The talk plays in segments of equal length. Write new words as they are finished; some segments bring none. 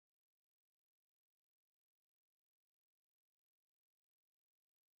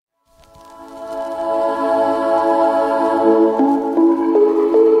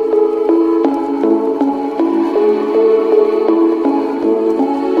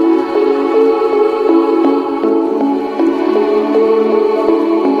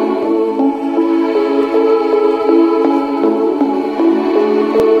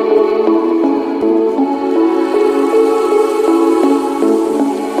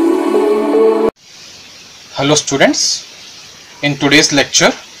Hello students, in today's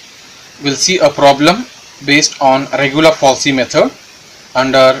lecture we'll see a problem based on regular falsi method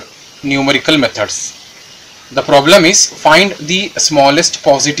under numerical methods. The problem is find the smallest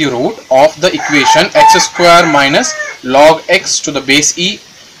positive root of the equation x square minus log x to the base e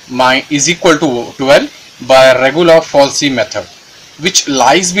is equal to 12 by regular falsi method, which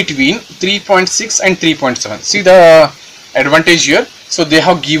lies between 3.6 and 3.7. See the advantage here. So they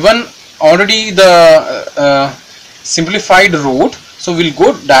have given already the simplified root, so we'll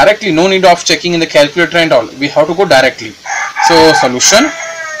go directly, no need of checking in the calculator and all, we have to go directly. So solution,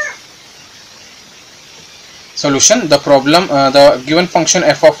 the problem, the given function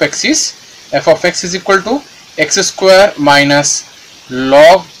f of x is equal to x square minus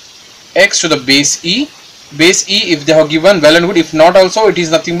log x to the base e. Base e, if they have given, well and good. If not also, it is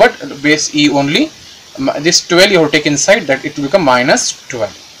nothing but base e only. This 12 you have to take inside, that it will become minus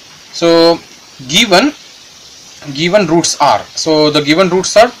 12. So given roots are, so the given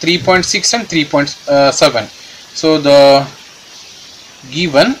roots are 3.6 and 3.7. so the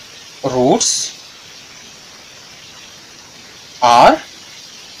given roots are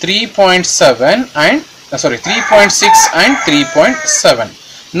 3.7 and 3.6 and 3.7.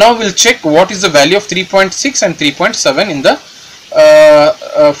 Now we'll check what is the value of 3.6 and 3.7 in the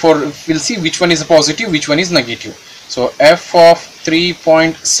we'll see which one is positive, which one is negative. So f of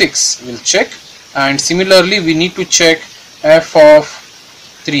 3.6 we'll check, and similarly we need to check f of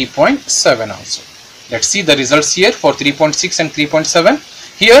 3.7 also. Let's see the results here for 3.6 and 3.7.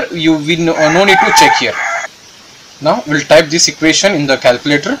 Here we no need to check here. Now we'll type this equation in the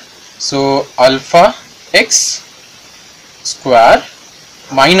calculator. So alpha x square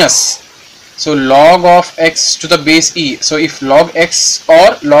minus, so log of x to the base e. So if log x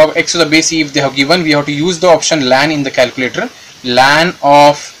or log x to the base e, if they have given, we have to use the option ln in the calculator. Ln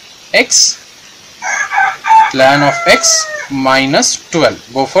of x minus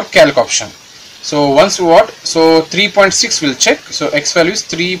 12, go for calc option. So once what, so 3.6 will check. So x value is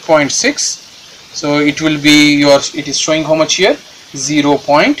 3.6. so it will be it is showing how much here,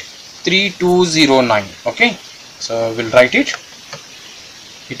 0.3209. okay, so we'll write it.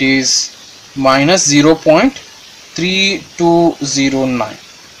 It is minus 0.3209.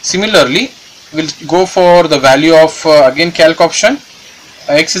 Similarly, we'll go for the value of again calc option.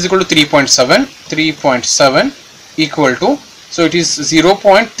 X is equal to 3.7 equal to, so it is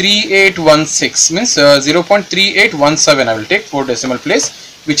 0.3816, means 0.3817. I will take 4 decimal place,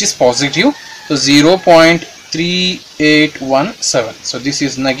 which is positive. So 0.3817. so this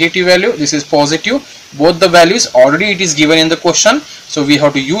is negative value, this is positive. Both the values already it is given in the question, so we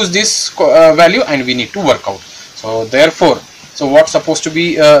have to use this value and we need to work out. So therefore, so what's supposed to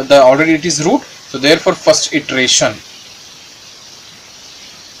be the already it is root, so therefore first iteration,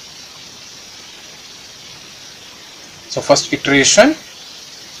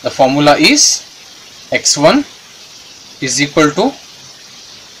 the formula is x1 is equal to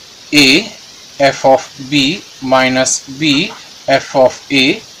a f of b minus b f of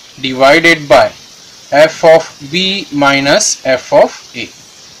a divided by f of b minus f of a.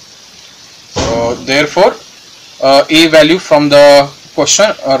 So therefore a value from the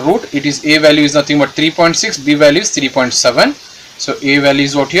question root, it is a value is nothing but 3.6, b value is 3.7. so a value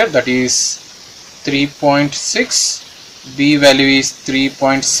is what here, that is 3.6, b value is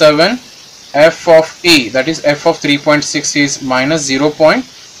 3.7, f of a, that is f of 3.6 is minus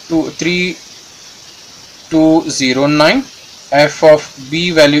 0.3209, f of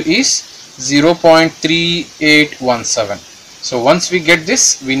b value is 0.3817. so once we get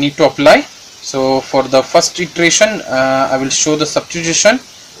this, we need to apply. So for the first iteration, I will show the substitution,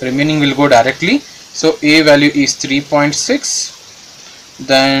 remaining will go directly. So a value is 3.6,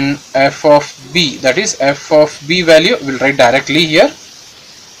 then f of b, that is f of b value will write directly here.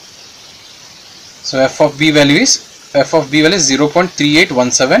 So f of b value is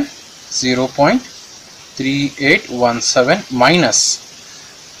 0.3817, 0.3817 minus,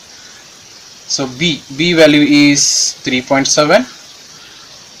 so b value is 3.7,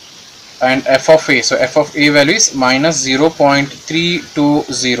 and f of a, so f of a value is minus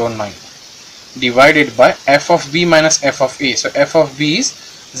 0.3209 divided by f of b minus f of a. So f of b is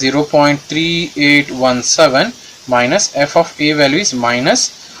 0.3817 minus f of a value is minus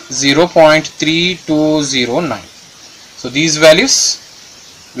 0.3209. so these values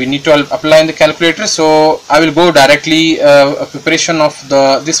we need to apply in the calculator. So I will go directly a preparation of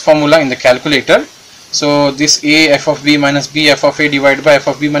this formula in the calculator. So this a f of b minus b f of a divided by f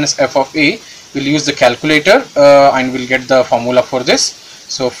of b minus f of a, will use the calculator and we'll get the formula for this.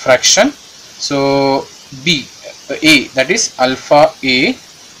 So fraction, so b a, that is alpha a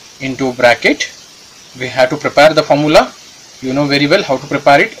into bracket we have to prepare the formula. You know very well how to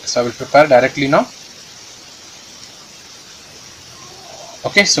prepare it, so I will prepare directly now.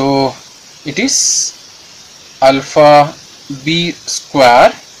 Okay, so it is alpha b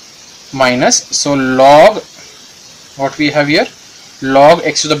square minus, so log, what we have here, log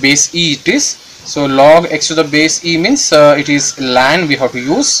x to the base e it is. So log x to the base e means it is ln, we have to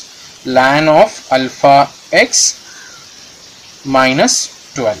use ln of alpha x minus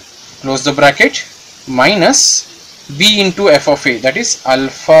 12, close the bracket, minus b into f of a, that is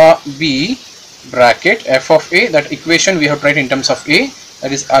alpha b bracket f of a, that equation we have to write in terms of a,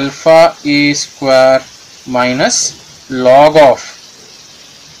 that is alpha a square minus log of,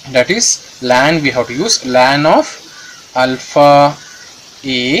 that is ln, we have to use ln of alpha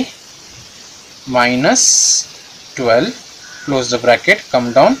a minus 12, close the bracket,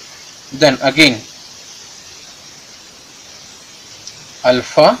 come down, then again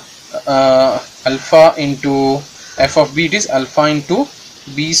alpha alpha into f of b, it is alpha into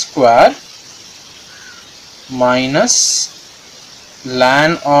b square minus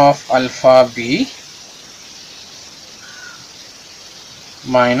ln of alpha b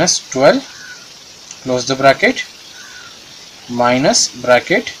minus 12, close the bracket, minus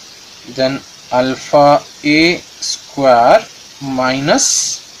bracket, then alpha a square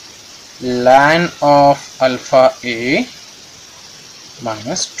minus ln of alpha a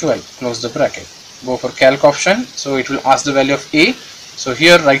minus 12, close the bracket, go for calc option, so it will ask the value of a. So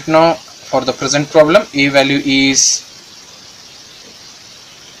here right now for the present problem, a value is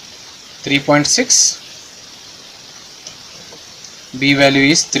 3.6, b value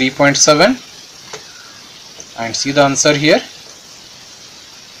is 3.7, and see the answer here.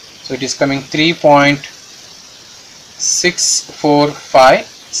 So it is coming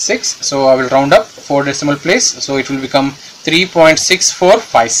 3.6456. So I will round up 4 decimal place, so it will become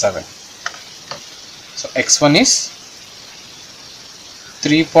 3.6457. so x1 is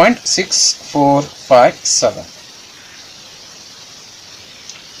 3.6457.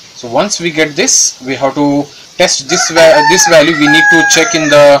 so once we get this, we have to test this value. We need to check in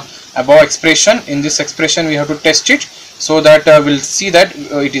the above expression. In this expression we have to test it, so that we'll see that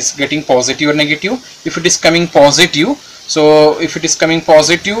it is getting positive or negative. If it is coming positive, so if it is coming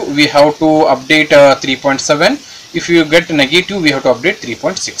positive, we have to update 3.7. If you get negative, we have to update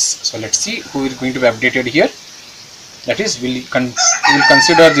 3.6. so let's see who is going to be updated here. That is, we'll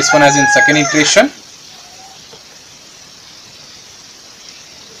consider this one as in second iteration.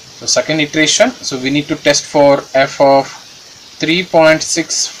 So second iteration, so we need to test for f of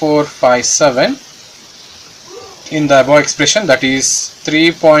 3.6457 in the above expression, that is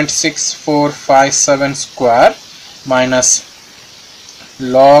 3.6457 square minus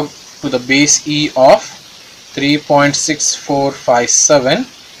log to the base e of 3.6457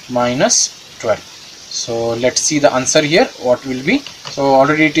 minus 12. So let's see the answer here, what will be. So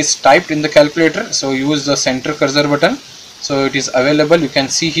already it is typed in the calculator, so use the center cursor button, so it is available, you can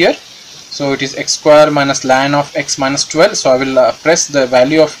see here. So it is x square minus ln of x minus 12. So I will press the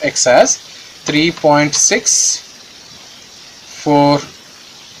value of x as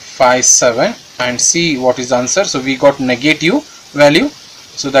 3.6457 and see what is the answer. So we got negative value,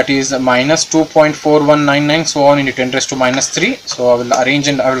 so that is minus 2.4199, so on, into 10 raised to minus 3. So I will arrange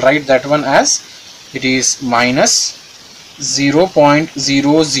and I will write that one as it is minus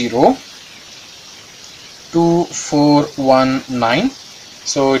 0.002419.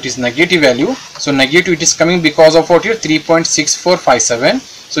 so it is negative value. So negative, it is coming because of what here, 3.6457.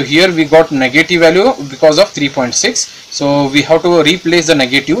 so here we got negative value because of 3.6. so we have to replace the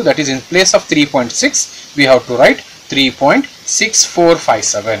negative, that is in place of 3.6 we have to write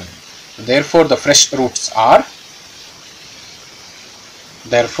 3.6457. therefore the fresh roots are,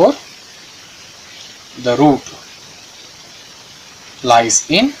 therefore the root lies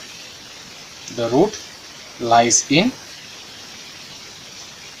in, the root lies in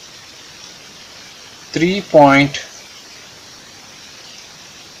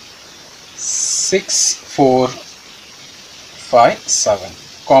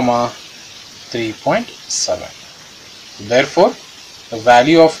 3.6457 comma 3.7. therefore the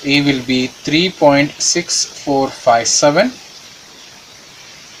value of a will be 3.6457,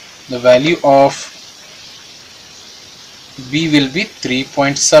 the value of b will be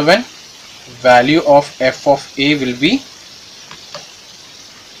 3.7, value of f of a will be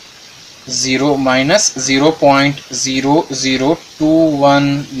 0 minus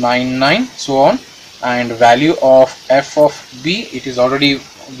 0.002199, so on, and value of f of b, it is already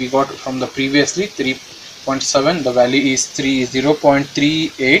we got from the previously 3.7, the value is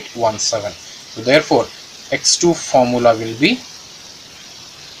 0.3817. so therefore x2 formula will be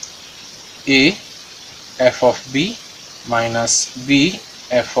a f of b minus b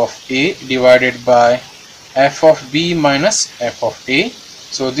f of a divided by f of b minus f of a.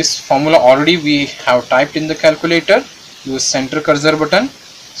 So this formula already we have typed in the calculator. Use center cursor button,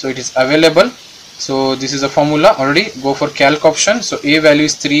 so it is available. So this is a formula already. Go for calc option. So a value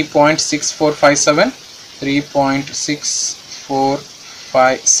is 3.6457,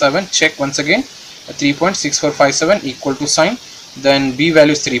 3.6457. check once again, 3.6457 equal to sign. Then b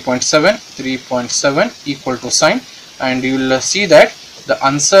value is 3.7 equal to sign, and you will see that the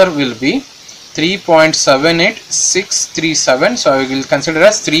answer will be 3.78637. so I will consider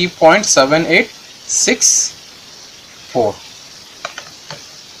as 3.7864.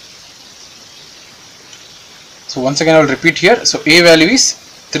 so once again I will repeat here. So a value is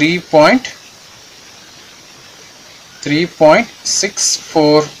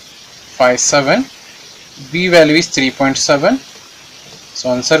 3.6457, b value is 3.7,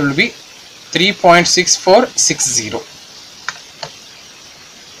 so answer will be 3.6460.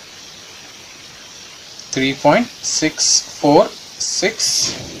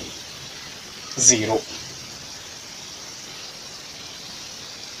 3.6460.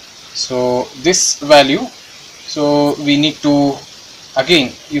 So this value, so we need to,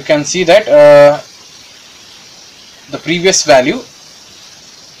 again you can see that the previous value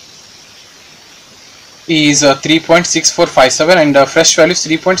is 3.6457 and the fresh value is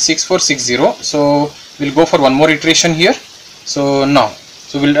 3.6460. so we'll go for one more iteration here. So now,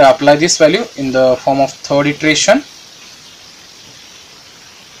 so we'll apply this value in the form of third iteration.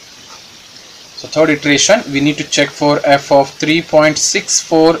 So third iteration, we need to check for f of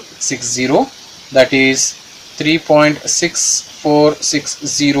 3.6460, that is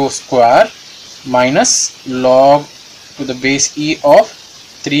 3.6460 square minus log to the base e of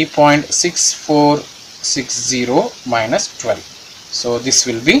 3.6460 minus 12. So this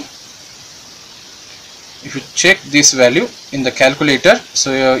will be, if you check this value in the calculator,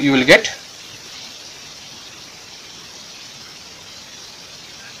 so you will get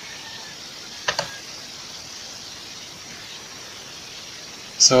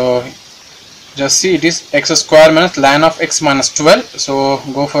so just see it is x square minus ln of x minus 12. So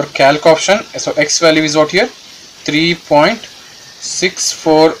go for calc option. So x value is what here,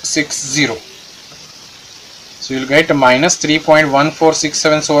 3.6460. so you'll get minus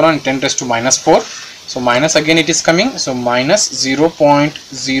 3.1467 so on 10 raised to minus 4. So minus again it is coming, so minus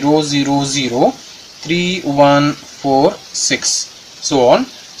 0.000314 so on.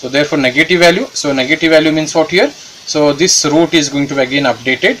 So therefore negative value, so negative value means what here, so this root is going to be again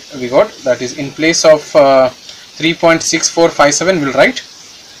updated. We got, that is in place of 3.6457 we'll write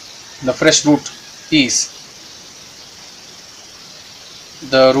the fresh root is,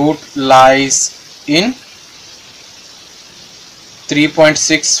 the root lies in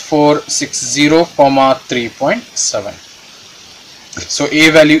 3.6460 comma 3.7. So a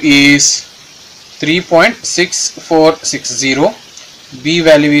value is 3.6460, b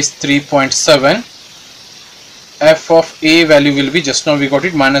value is 3.7, f of a value will be, just now we got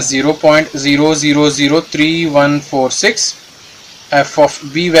it, minus 0.000314, f of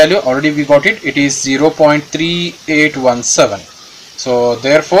b value already we got it, it is 0.3817. so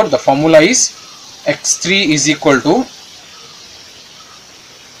therefore the formula is x3 is equal to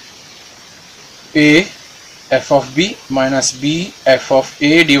a f of b minus b f of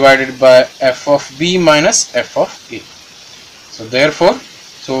a divided by f of b minus f of a. So therefore,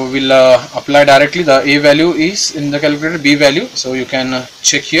 so we'll apply directly. The a value is in the calculator, b value, so you can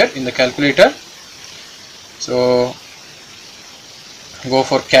check here in the calculator. So go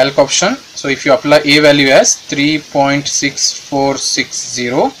for calc option. So if you apply a value as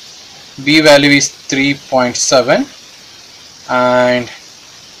 3.6460, b value is 3.7, and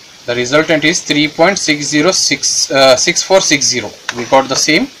the resultant is 3.6460. We got the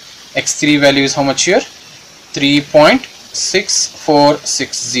same. x3 value is how much here?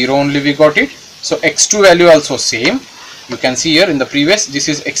 3.6460 only we got it. So x2 value also same. You can see here in the previous, this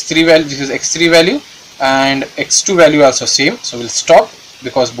is x3 value, this is x3 value, and x2 value also same. So we'll stop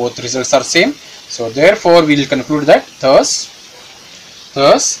because both results are same. So therefore we will conclude that thus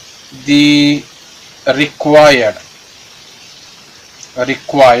the required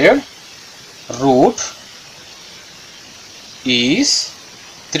root is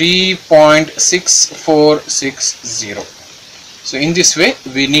 3.6460. So in this way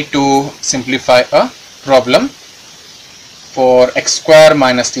we need to simplify a problem for x square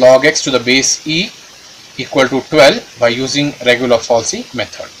minus log x to the base e equal to 12 by using regular falsi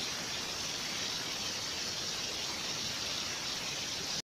method.